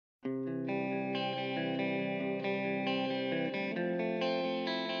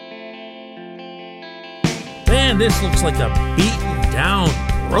Man, this looks like a beaten down,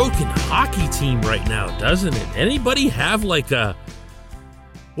 broken hockey team right now, doesn't it? Anybody have like a,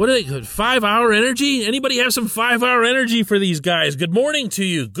 5-hour energy? Anybody have some 5-hour energy for these guys? Good morning to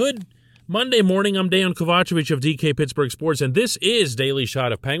you. Good Monday morning. I'm Dejan Kovacevic of DK Pittsburgh Sports, and this is Daily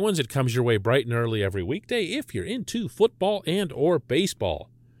Shot of Penguins. It comes your way bright and early every weekday if you're into football and or baseball.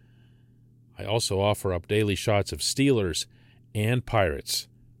 I also offer up daily shots of Steelers and Pirates,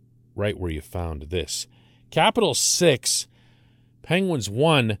 right where you found this. Capitals 6, Penguins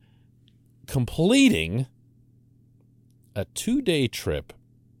 1, completing a 2-day trip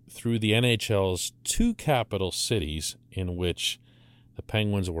through the NHL's 2 capital cities in which the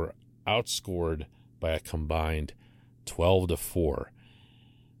Penguins were outscored by a combined 12-4.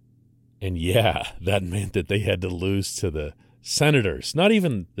 And yeah, that meant that they had to lose to the Senators. Not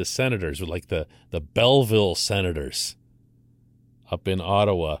even the Senators, but like the Belleville Senators up in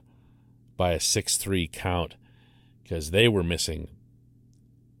Ottawa by a 6-3 count, because they were missing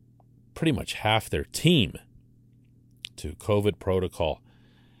pretty much half their team to COVID protocol.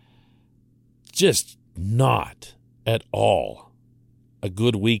 Just not at all a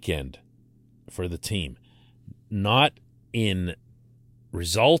good weekend for the team. Not in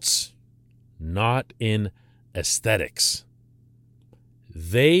results, not in aesthetics.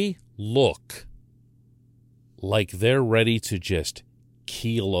 They look like they're ready to just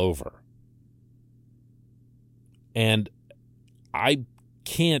keel over. And I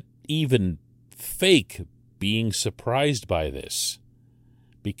can't even fake being surprised by this,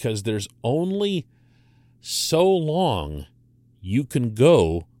 because there's only so long you can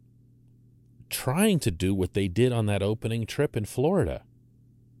go trying to do what they did on that opening trip in Florida.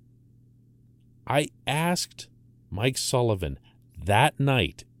 I asked Mike Sullivan that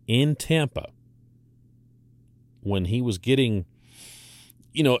night in Tampa, when he was getting,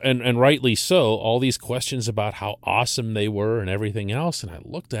 and rightly so, all these questions about how awesome they were and everything else. And I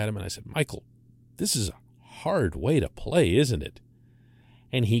looked at him and I said, Michael, this is a hard way to play, isn't it?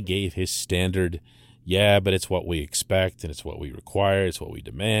 And he gave his standard, yeah, but it's what we expect and it's what we require, it's what we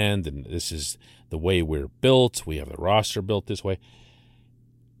demand, and this is the way we're built. We have the roster built this way.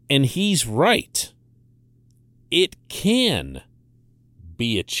 And he's right. It can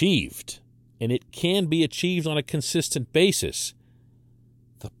be achieved, and it can be achieved on a consistent basis.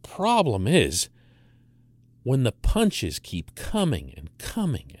 The problem is when the punches keep coming and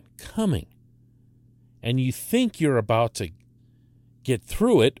coming and coming, and you think you're about to get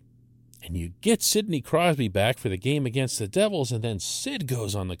through it, and you get Sidney Crosby back for the game against the Devils, and then Sid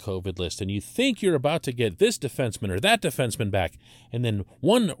goes on the COVID list, and you think you're about to get this defenseman or that defenseman back, and then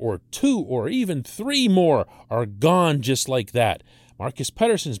 1 or 2 or even 3 more are gone just like that. Marcus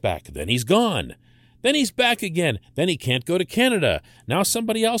Pettersson's back, then he's gone. Then he's back again. Then he can't go to Canada. Now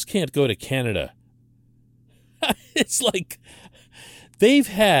somebody else can't go to Canada. It's like they've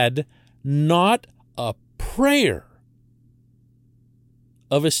had not a prayer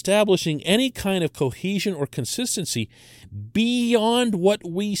of establishing any kind of cohesion or consistency beyond what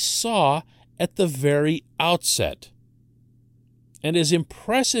we saw at the very outset. And as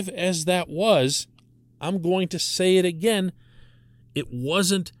impressive as that was, I'm going to say it again, it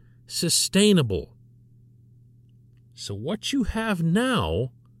wasn't sustainable. So what you have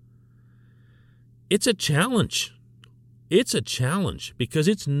now, it's a challenge. It's a challenge because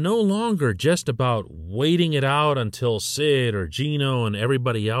it's no longer just about waiting it out until Sid or Gino and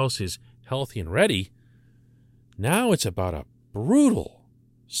everybody else is healthy and ready. Now it's about a brutal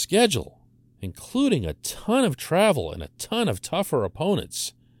schedule, including a ton of travel and a ton of tougher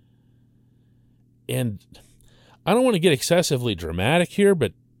opponents. And I don't want to get excessively dramatic here,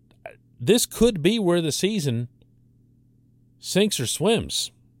 but this could be where the season sinks or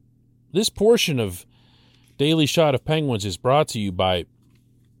swims. This portion of Daily Shot of Penguins is brought to you by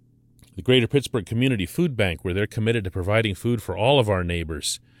the Greater Pittsburgh Community Food Bank, where they're committed to providing food for all of our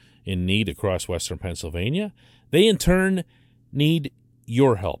neighbors in need across western Pennsylvania. They, in turn, need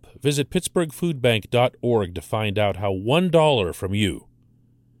your help. Visit pittsburghfoodbank.org to find out how $1 from you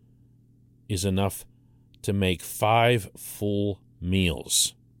is enough to make 5 full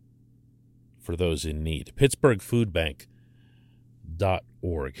meals for those in need. pittsburghfoodbank.org.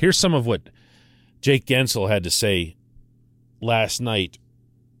 Here's some of what Jake Guentzel had to say last night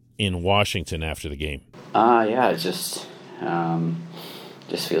in Washington after the game. Yeah, it just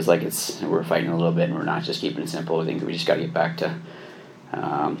feels like we're fighting a little bit and we're not just keeping it simple. I think we just got to get back to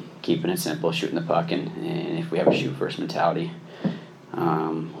keeping it simple, shooting the puck, and if we have a shoot-first mentality,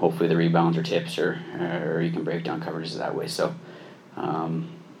 hopefully the rebounds or tips or you can break down coverages that way. So I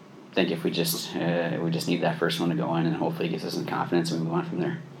think if we just need that first one to go in, and hopefully it gives us some confidence and we move on from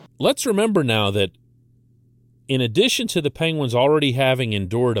there. Let's remember now that in addition to the Penguins already having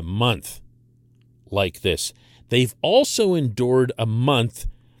endured a month like this, they've also endured a month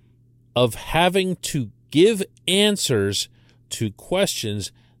of having to give answers to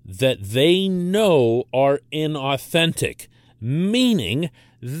questions that they know are inauthentic, meaning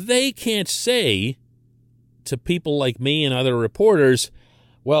they can't say to people like me and other reporters,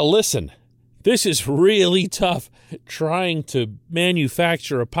 well, listen, this is really tough trying to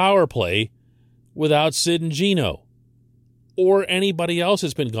manufacture a power play without Sid and Gino or anybody else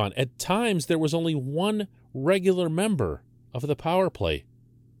has been gone. At times, there was only one regular member of the power play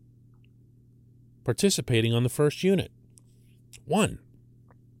participating on the first unit. One.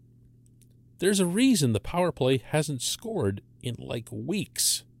 There's a reason the power play hasn't scored in like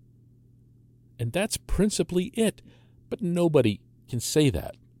weeks. And that's principally it. But nobody can say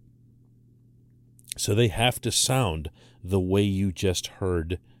that. So they have to sound the way you just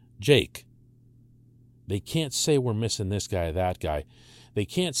heard Jake. They can't say we're missing this guy, that guy. They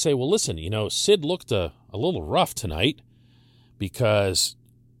can't say, well, listen, Sid looked a little rough tonight because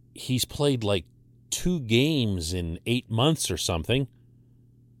he's played like 2 games in 8 months or something.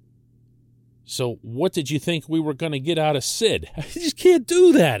 So what did you think we were going to get out of Sid? You just can't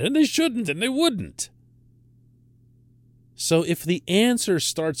do that, and they shouldn't, and they wouldn't. So if the answer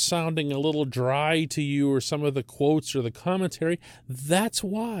starts sounding a little dry to you or some of the quotes or the commentary, that's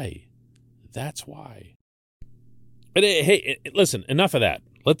why. That's why. But hey, listen, enough of that.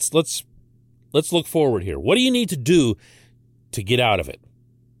 Let's look forward here. What do you need to do to get out of it?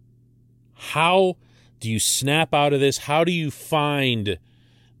 How do you snap out of this? How do you find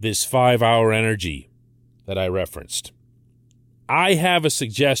this 5-hour energy that I referenced? I have a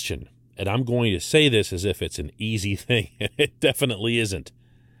suggestion, and I'm going to say this as if it's an easy thing. It definitely isn't.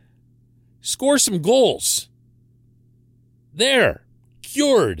 Score some goals. There.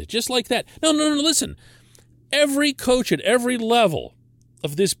 Cured. Just like that. No, listen. Every coach at every level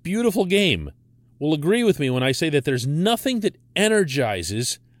of this beautiful game will agree with me when I say that there's nothing that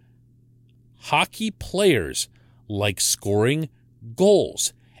energizes hockey players like scoring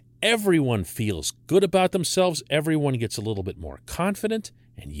goals. Everyone feels good about themselves. Everyone gets a little bit more confident.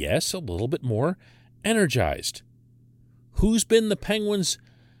 And yes, a little bit more energized. Who's been the Penguins'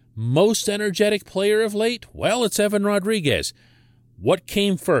 most energetic player of late? Well, it's Evan Rodriguez. What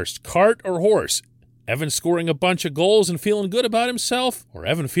came first, cart or horse? Evan scoring a bunch of goals and feeling good about himself? Or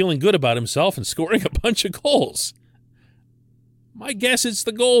Evan feeling good about himself and scoring a bunch of goals? My guess it's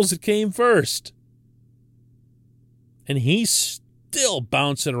the goals that came first. And he's still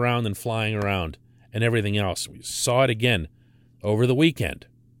bouncing around and flying around and everything else. We saw it again over the weekend.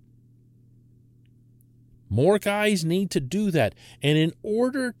 More guys need to do that. And in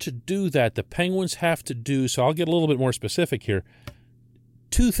order to do that, the Penguins have to do, so I'll get a little bit more specific here,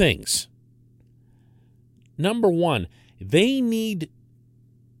 2 things. Number 1, they need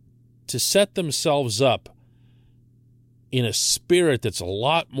to set themselves up in a spirit that's a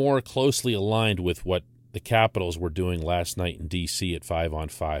lot more closely aligned with what the Capitals were doing last night in D.C. at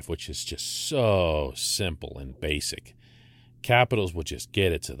 5-on-5, which is just so simple and basic. Capitals would just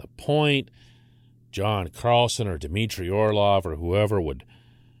get it to the point. John Carlson or Dmitry Orlov or whoever would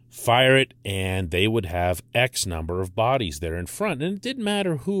fire it, and they would have X number of bodies there in front. And it didn't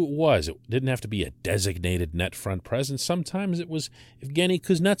matter who it was. It didn't have to be a designated net front presence. Sometimes it was Evgeny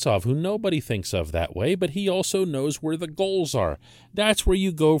Kuznetsov, who nobody thinks of that way, but he also knows where the goals are. That's where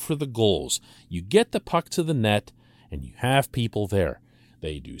you go for the goals. You get the puck to the net, and you have people there.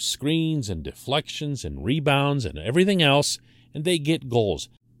 They do screens and deflections and rebounds and everything else, and they get goals.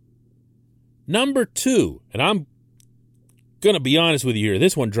 Number 2, and I'm going to be honest with you here,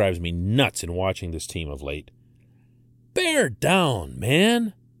 this one drives me nuts in watching this team of late. Bear down,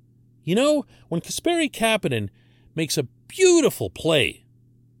 man. When Kasperi Kapanen makes a beautiful play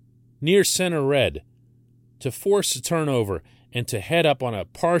near center red to force a turnover and to head up on a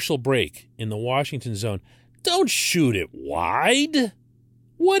partial break in the Washington zone, don't shoot it wide.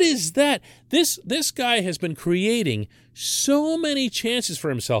 What is that? This guy has been creating so many chances for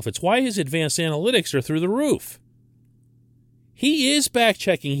himself. It's why his advanced analytics are through the roof. He is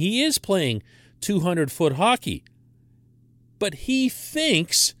back-checking. He is playing 200-foot hockey. But he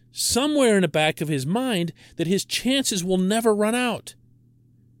thinks somewhere in the back of his mind that his chances will never run out.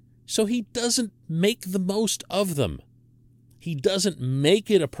 So he doesn't make the most of them. He doesn't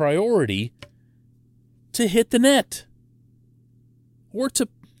make it a priority to hit the net or to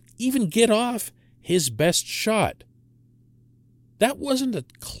even get off his best shot. That wasn't a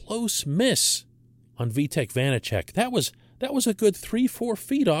close miss on Vitek Vanacek. That was a good 3-4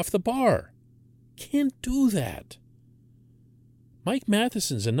 feet off the bar. Can't do that. Mike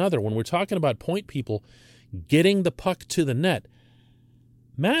Matheson's another. When we're talking about point people, getting the puck to the net.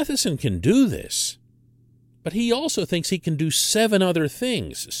 Matheson can do this, but he also thinks he can do 7 other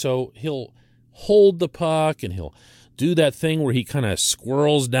things. So he'll hold the puck and he'll do that thing where he kind of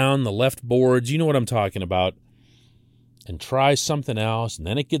squirrels down the left boards. You know what I'm talking about. And tries something else, and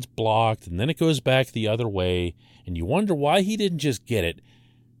then it gets blocked, and then it goes back the other way, and you wonder why he didn't just get it,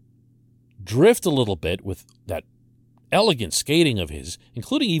 drift a little bit with that elegant skating of his,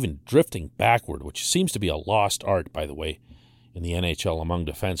 including even drifting backward, which seems to be a lost art, by the way, in the NHL among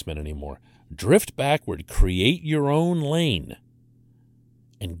defensemen anymore. Drift backward, create your own lane,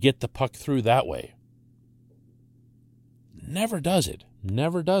 and get the puck through that way. Never does it.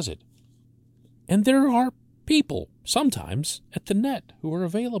 Never does it. And there are people, sometimes, at the net who are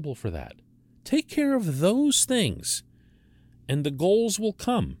available for that. Take care of those things, and the goals will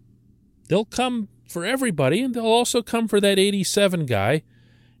come. They'll come for everybody, and they'll also come for that 87 guy,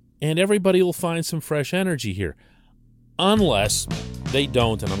 and everybody will find some fresh energy here. Unless they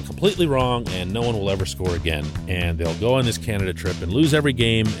don't, and I'm completely wrong, and no one will ever score again, and they'll go on this Canada trip and lose every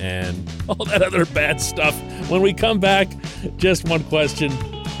game and all that other bad stuff. When we come back, just one question.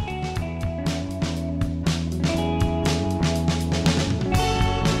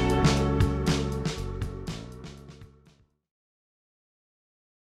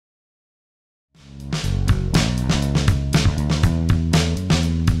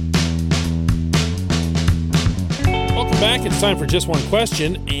 Back. It's time for Just One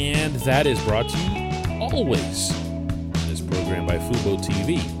Question, and that is brought to you always. This program by Fubo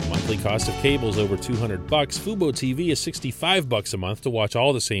TV. Monthly cost of cable is over $200. Fubo TV is $65 a month to watch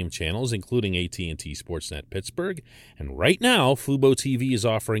all the same channels, including AT&T Sportsnet Pittsburgh. And right now, Fubo TV is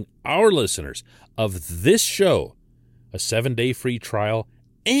offering our listeners of this show a 7-day free trial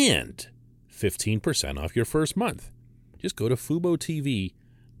and 15% off your first month. Just go to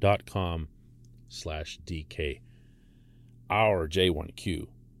FuboTV.com/DK. Our J1Q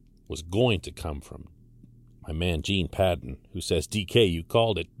was going to come from my man Gene Padden, who says, DK, you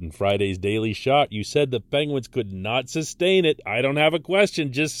called it in Friday's Daily Shot. You said the Penguins could not sustain it. I don't have a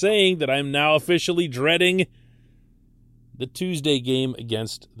question, just saying that I'm now officially dreading the Tuesday game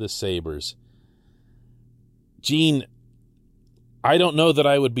against the Sabres. Gene, I don't know that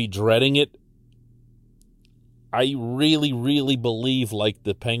I would be dreading it. I really, really believe like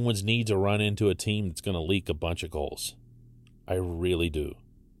the Penguins need to run into a team that's going to leak a bunch of goals. I really do.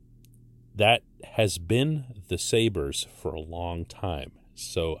 That has been the Sabres for a long time,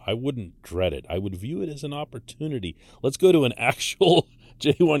 so I wouldn't dread it. I would view it as an opportunity. Let's go to an actual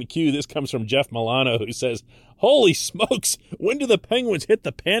J1Q. This comes from Jeff Milano, who says, holy smokes, when do the Penguins hit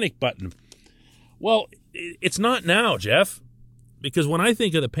the panic button? Well, it's not now, Jeff, because when I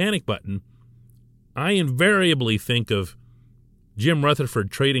think of the panic button, I invariably think of Jim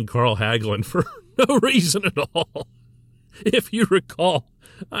Rutherford trading Carl Hagelin for no reason at all. If you recall,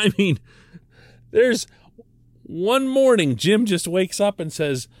 I mean, there's one morning Jim just wakes up and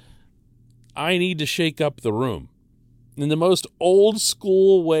says, I need to shake up the room in the most old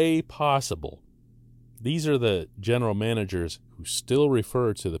school way possible. These are the general managers who still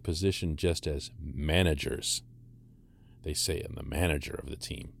refer to the position just as managers. They say I'm the manager of the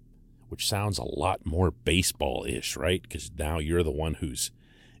team, which sounds a lot more baseball-ish, right? Because now you're the one who's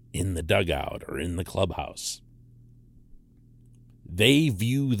in the dugout or in the clubhouse. They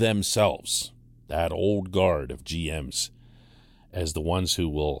view themselves, that old guard of GMs, as the ones who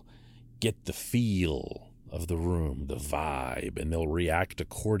will get the feel of the room, the vibe, and they'll react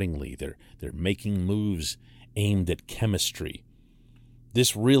accordingly. They're making moves aimed at chemistry.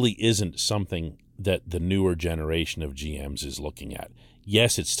 This really isn't something that the newer generation of GMs is looking at.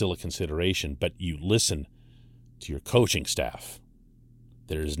 Yes, it's still a consideration, but you listen to your coaching staff.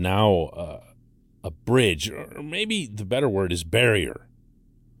 There's now a bridge, or maybe the better word is barrier.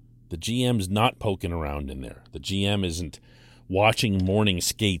 The GM's not poking around in there. The GM isn't watching morning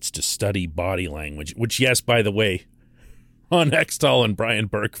skates to study body language, which, yes, by the way, Ron Hextall and Brian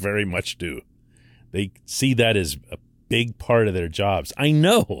Burke very much do. They see that as a big part of their jobs. I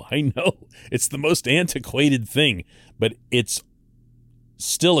know. It's the most antiquated thing, but it's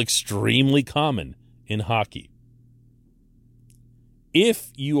still extremely common in hockey.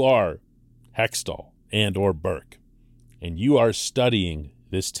 If you are Hextall and or Burke, and you are studying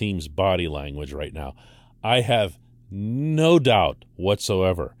this team's body language right now, I have no doubt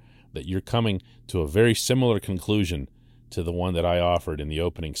whatsoever that you're coming to a very similar conclusion to the one that I offered in the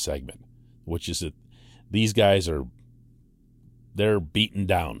opening segment, which is that these guys they're beaten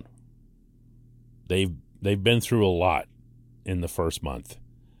down. They've been through a lot in the first month,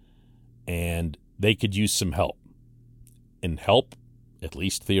 and they could use some help. And help, at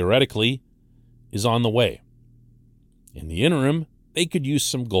least theoretically, is on the way. In the interim, they could use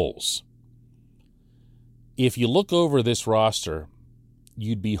some goals. If you look over this roster,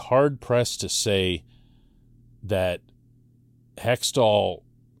 you'd be hard-pressed to say that Hextall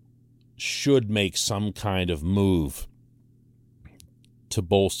should make some kind of move to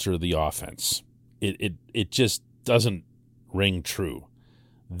bolster the offense. It just doesn't ring true.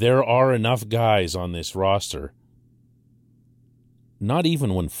 There are enough guys on this roster, not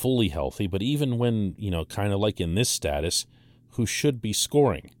even when fully healthy, but even when, kind of like in this status, who should be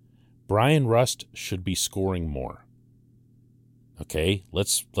scoring. Brian Rust should be scoring more. Okay,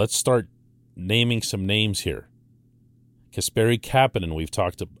 let's start naming some names here. Kasperi Kapanen, we've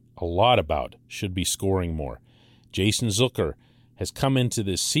talked a lot about, should be scoring more. Jason Zucker has come into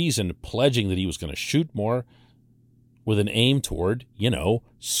this season pledging that he was going to shoot more with an aim toward,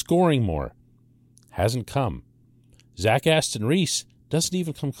 scoring more. Hasn't come. Zach Aston Reese doesn't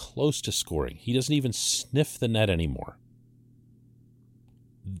even come close to scoring. He doesn't even sniff the net anymore.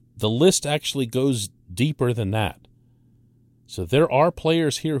 The list actually goes deeper than that. So there are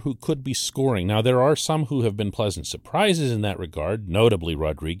players here who could be scoring. Now, there are some who have been pleasant surprises in that regard, notably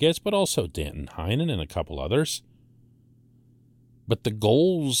Rodriguez, but also Danton Heinen and a couple others. But the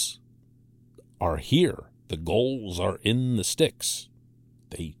goals are here. The goals are in the sticks.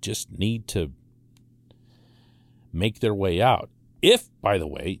 They just need to make their way out. If, by the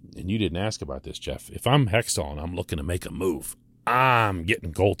way, and you didn't ask about this, Jeff, if I'm Hextall and I'm looking to make a move, I'm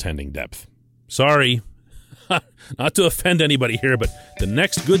getting goaltending depth. Sorry, not to offend anybody here, but the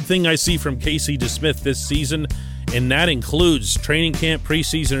next good thing I see from Casey DeSmith this season, and that includes training camp,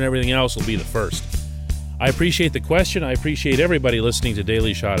 preseason, and everything else, will be the first. I appreciate the question. I appreciate everybody listening to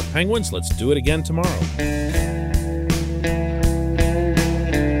Daily Shot of Penguins. Let's do it again tomorrow.